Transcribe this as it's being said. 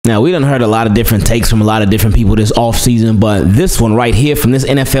Now, we done heard a lot of different takes from a lot of different people this offseason, but this one right here from this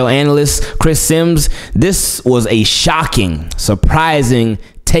NFL analyst, Chris Sims, this was a shocking, surprising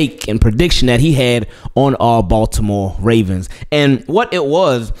take and prediction that he had on our Baltimore Ravens. And what it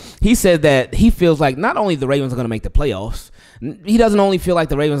was, he said that he feels like not only the Ravens are going to make the playoffs, he doesn't only feel like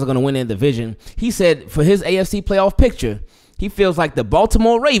the Ravens are going to win their division. He said for his AFC playoff picture, he feels like the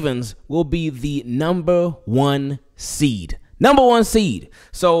Baltimore Ravens will be the #1 seed. #1 seed.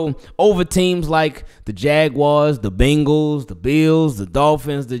 So over teams like the Jaguars, the Bengals, the Bills, the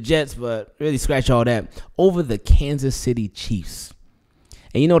Dolphins, the Jets, but really scratch all that, over the Kansas City Chiefs.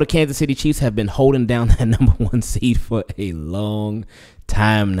 And you know the Kansas City Chiefs have been holding down that #1 seed for a long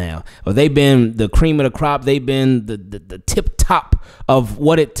time now. Well, they've been the cream of the crop. They've been the tip top of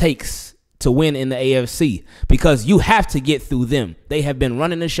what it takes to win in the AFC, because you have to get through them. They have been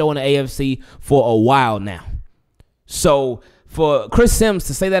running the show in the AFC for a while now. So for Chris Sims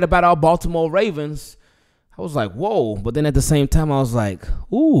to say that about our Baltimore Ravens, I was like, whoa. But then at the same time, I was like,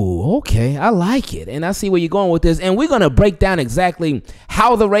 ooh, okay, I like it. And I see where you're going with this. And we're going to break down exactly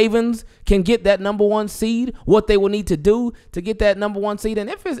how the Ravens can get that #1 seed, what they will need to do to get that #1 seed, and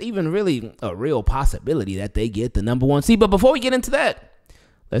if it's even really a real possibility that they get the #1 seed. But before we get into that,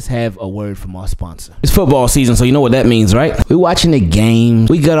 let's have a word from our sponsor. It's football season, so you know what that means, right? We're watching the games.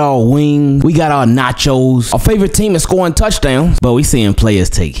 We got our wings. We got our nachos. Our favorite team is scoring touchdowns, but we seeing players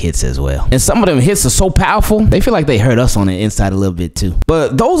take hits as well. And some of them hits are so powerful, they feel like they hurt us on the inside a little bit too.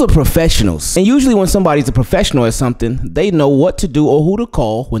 But those are professionals. And usually when somebody's a professional at something, they know what to do or who to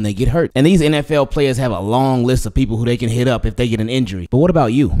call when they get hurt. And these NFL players have a long list of people who they can hit up if they get an injury. But what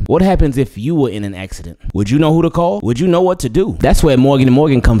about you? What happens if you were in an accident? Would you know who to call? Would you know what to do? That's where Morgan &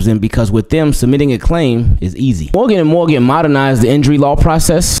 Morgan comes in, because with them, submitting a claim is easy. Morgan & Morgan modernized the injury law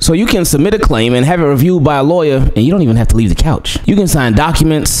process, so you can submit a claim and have it reviewed by a lawyer, and you don't even have to leave the couch. You can sign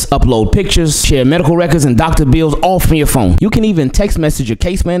documents, upload pictures, share medical records and doctor bills all from your phone. You can even text message your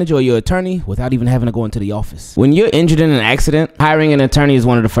case manager or your attorney without even having to go into the office. When you're injured in an accident, hiring an attorney is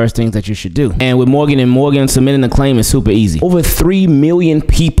one of the first things that you should do. And with Morgan & Morgan, submitting a claim is super easy. Over 3 million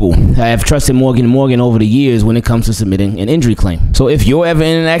people have trusted Morgan & Morgan over the years when it comes to submitting an injury claim. So if you're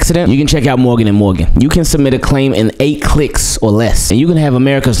ever in an accident, you can check out Morgan & Morgan. You can submit a claim in 8 clicks or less, and you can have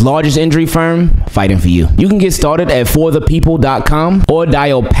America's largest injury firm fighting for you. You can get started at forthepeople.com or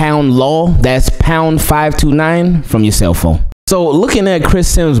dial #law, that's #529 from your cell phone. So looking at Chris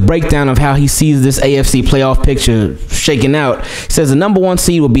Sims' breakdown of how he sees this AFC playoff picture shaking out, he says the #1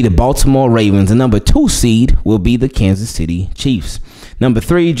 seed will be the Baltimore Ravens. The #2 seed will be the Kansas City Chiefs.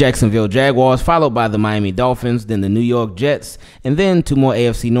 #3, Jacksonville Jaguars, followed by the Miami Dolphins, then the New York Jets, and then 2 more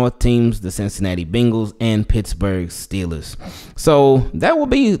AFC North teams, the Cincinnati Bengals and Pittsburgh Steelers. So that will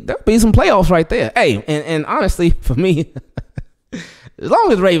be some playoffs right there. Hey, and honestly, for me, as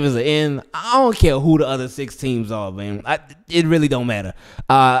long as Ravens are in, I don't care who the other 6 teams are, man. It really don't matter.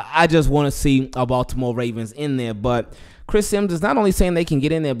 I just want to see our Baltimore Ravens in there. But Chris Sims is not only saying they can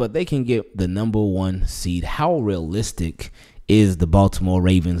get in there, but they can get the #1 seed. How realistic is the Baltimore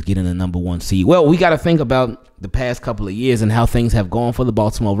Ravens getting the #1 seed? Well, we got to think about the past couple of years and how things have gone for the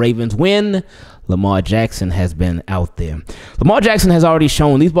Baltimore Ravens when Lamar Jackson has been out there. Lamar Jackson has already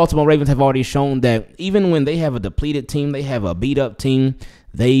shown, these Baltimore Ravens have already shown that even when they have a depleted team, they have a beat-up team,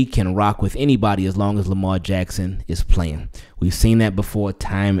 they can rock with anybody as long as Lamar Jackson is playing. We've seen that before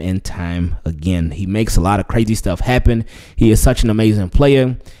time and time again. He makes a lot of crazy stuff happen. He is such an amazing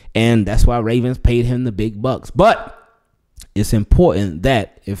player, and that's why Ravens paid him the big bucks. But it's important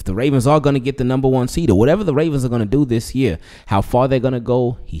that if the Ravens are going to get the #1 seed, or whatever the Ravens are going to do this year, how far they're going to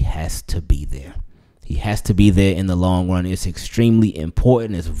go, he has to be there. He has to be there in the long run. It's extremely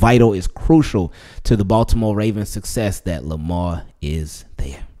important. It's vital. It's crucial to the Baltimore Ravens' success that Lamar is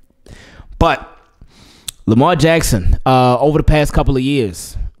there. But Lamar Jackson, over the past couple of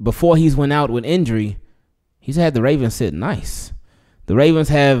years, before he's went out with injury, he's had the Ravens sit nice. The Ravens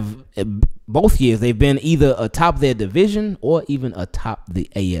have, both years, they've been either atop their division or even atop the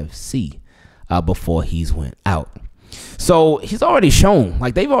AFC before he's went out. So he's already shown,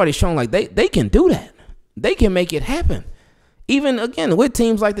 like they've already shown, like they can do that. They can make it happen. Even, again, with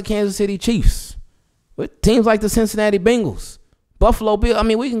teams like the Kansas City Chiefs, with teams like the Cincinnati Bengals, Buffalo Bills. I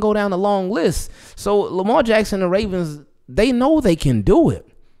mean, we can go down a long list. So Lamar Jackson and the Ravens, they know they can do it.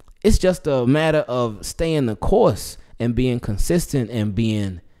 It's just a matter of staying the course and being consistent and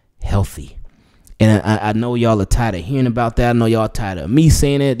being healthy. And I know y'all are tired of hearing about that. I know y'all tired of me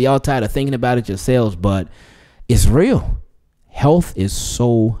saying it. Y'all tired of thinking about it yourselves, but it's real. Health is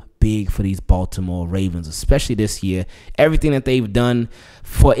so big for these Baltimore Ravens, especially this year. Everything that they've done,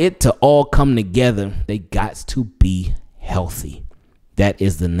 for it to all come together, they got to be healthy. That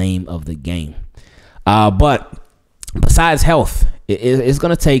is the name of the game. But besides health, it's going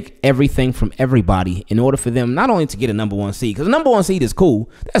to take everything from everybody in order for them not only to get a number 1 seed, because the number 1 seed is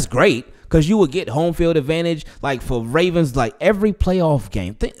cool. That's great, because you would get home field advantage. Like for Ravens, like every playoff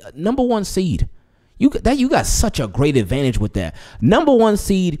game, number 1 seed, you got such a great advantage with that. Number 1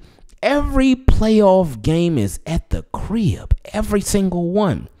 seed, every playoff game is at the crib, every single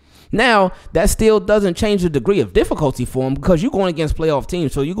one. Now, that still doesn't change the degree of difficulty for them, because you're going against playoff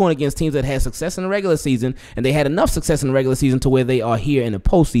teams. So you're going against teams that had success in the regular season, and they had enough success in the regular season to where they are here in the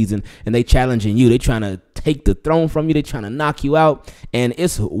postseason, and they challenging you. They trying to take the throne from you. They trying to knock you out, and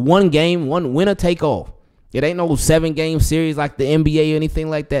it's one game, one winner take all. It ain't no 7-game series like the NBA or anything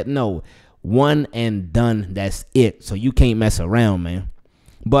like that. No, one and done. That's it. So you can't mess around, man.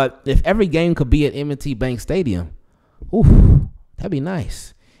 But if every game could be at M&T Bank Stadium, ooh, that'd be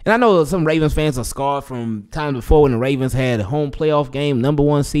nice. And I know some Ravens fans are scarred from time before when the Ravens had a home playoff game, number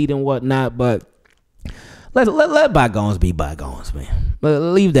 1 seed and whatnot, but let bygones be bygones, man.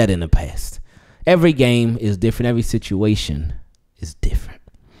 Leave that in the past. Every game is different. Every situation is different.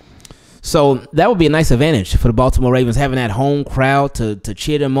 So that would be a nice advantage for the Baltimore Ravens, having that home crowd to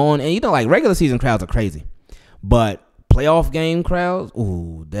cheer them on. And, you know, like regular season crowds are crazy, but playoff game crowds,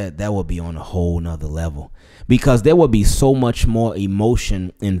 ooh, that would be on a whole nother level, because there would be so much more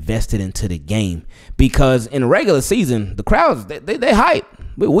emotion invested into the game. Because in the regular season, the crowds, they hype.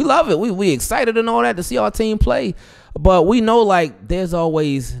 We love it. We excited and all that to see our team play. But we know, like, there's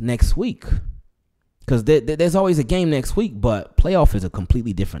always next week, because there's always a game next week. But playoff is a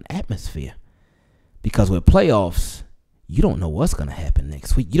completely different atmosphere, because with playoffs, you don't know what's going to happen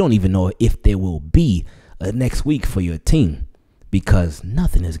next week. You don't even know if there will be next week for your team, because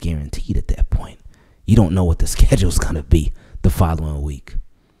nothing is guaranteed at that point. You don't know what the schedule's going to be the following week.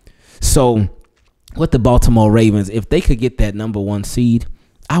 So with the Baltimore Ravens, if they could get that number 1 seed,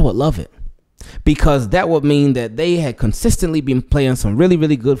 I would love it, because that would mean that they had consistently been playing some really,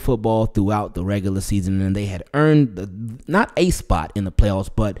 really good football throughout the regular season, and they had earned not a spot in the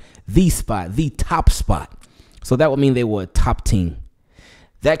playoffs, but the spot, the top spot. So that would mean they were a top team.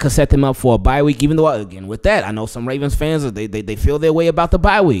 That could set them up for a bye week, even though, again, with that, I know some Ravens fans, they feel their way about the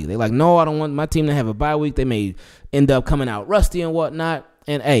bye week. They're like, no, I don't want my team to have a bye week. They may end up coming out rusty and whatnot.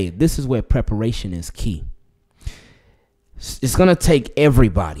 And, hey, this is where preparation is key. It's going to take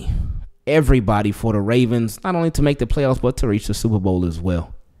everybody for the Ravens, not only to make the playoffs, but to reach the Super Bowl as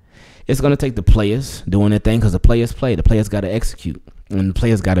well. It's going to take the players doing their thing, because the players play. The players got to execute, and the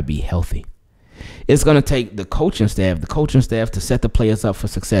players got to be healthy. It's going to take the coaching staff to set the players up for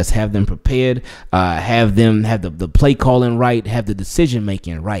success, have them prepared, have them have the play calling right, have the decision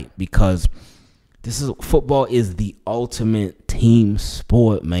making right, because football is the ultimate team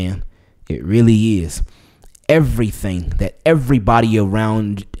sport, man. It really is. Everything that everybody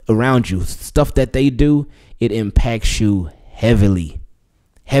around you, stuff that they do, it impacts you heavily,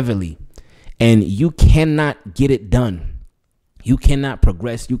 and you cannot get it done. You cannot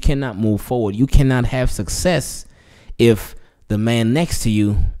progress. You cannot move forward. You cannot have success if the man next to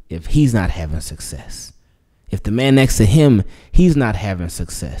you, if he's not having success. If the man next to him, he's not having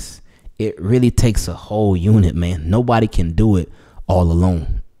success. It really takes a whole unit, man. Nobody can do it all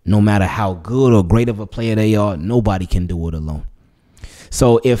alone. No matter how good or great of a player they are, nobody can do it alone.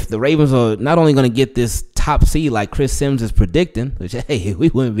 So if the Ravens are not only going to get this top seed like Chris Sims is predicting, which, hey, we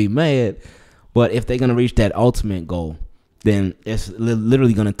wouldn't be mad, but if they're going to reach that ultimate goal, then it's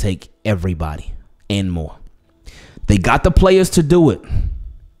literally going to take everybody and more. They got the players to do it.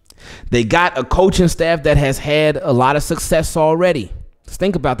 They got a coaching staff that has had a lot of success already. Just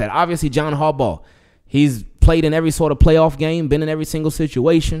think about that. Obviously, John Harbaugh, he's played in every sort of playoff game, been in every single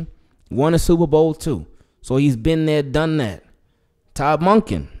situation, won a Super Bowl too. So he's been there, done that. Todd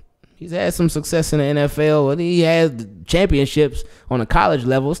Monken, he's had some success in the NFL. He has championships on a college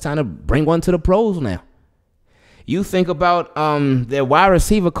level. It's time to bring one to the pros now. You think about their wide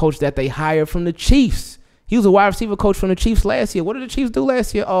receiver coach that they hired from the Chiefs. He was a wide receiver coach from the Chiefs last year. What did the Chiefs do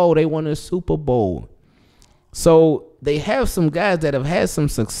last year? Oh, they won a Super Bowl. So they have some guys that have had some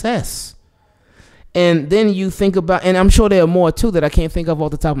success. And then you think about, and I'm sure there are more too that I can't think of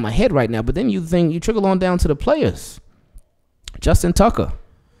off the top of my head right now, but then you trickle on down to the players. Justin Tucker,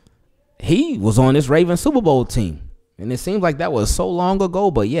 he was on this Ravens Super Bowl team. And it seems like that was so long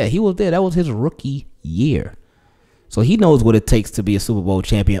ago, but yeah, he was there. That was his rookie year. So he knows what it takes to be a Super Bowl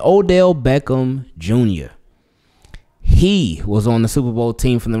champion. Odell Beckham Jr., he was on the Super Bowl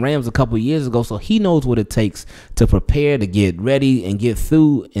team from the Rams a couple of years ago, so he knows what it takes to prepare, to get ready and get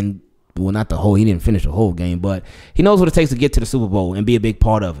through. And, well, not the whole, he didn't finish the whole game, but he knows what it takes to get to the Super Bowl and be a big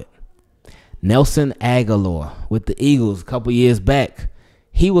part of it. Nelson Aguilar with the Eagles a couple years back.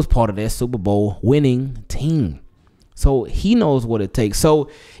 He was part of that Super Bowl winning team. So he knows what it takes. So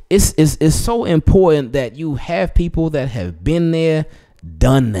it's so important that you have people that have been there,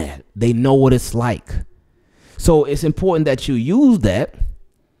 done that. They know what it's like. So it's important that you use that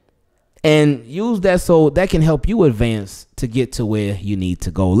and use that so that can help you advance to get to where you need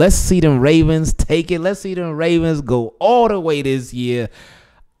to go. Let's see them Ravens take it. Let's see them Ravens go all the way this year.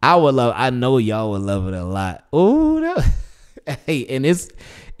 I know y'all would love it a lot. Oh, hey, and it's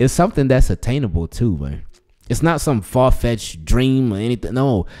something that's attainable too, man. It's not some far-fetched dream or anything.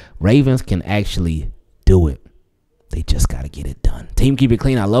 No, Ravens can actually do it. They just got to get it done. Team, keep it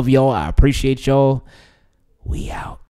clean. I love y'all. I appreciate y'all. We out.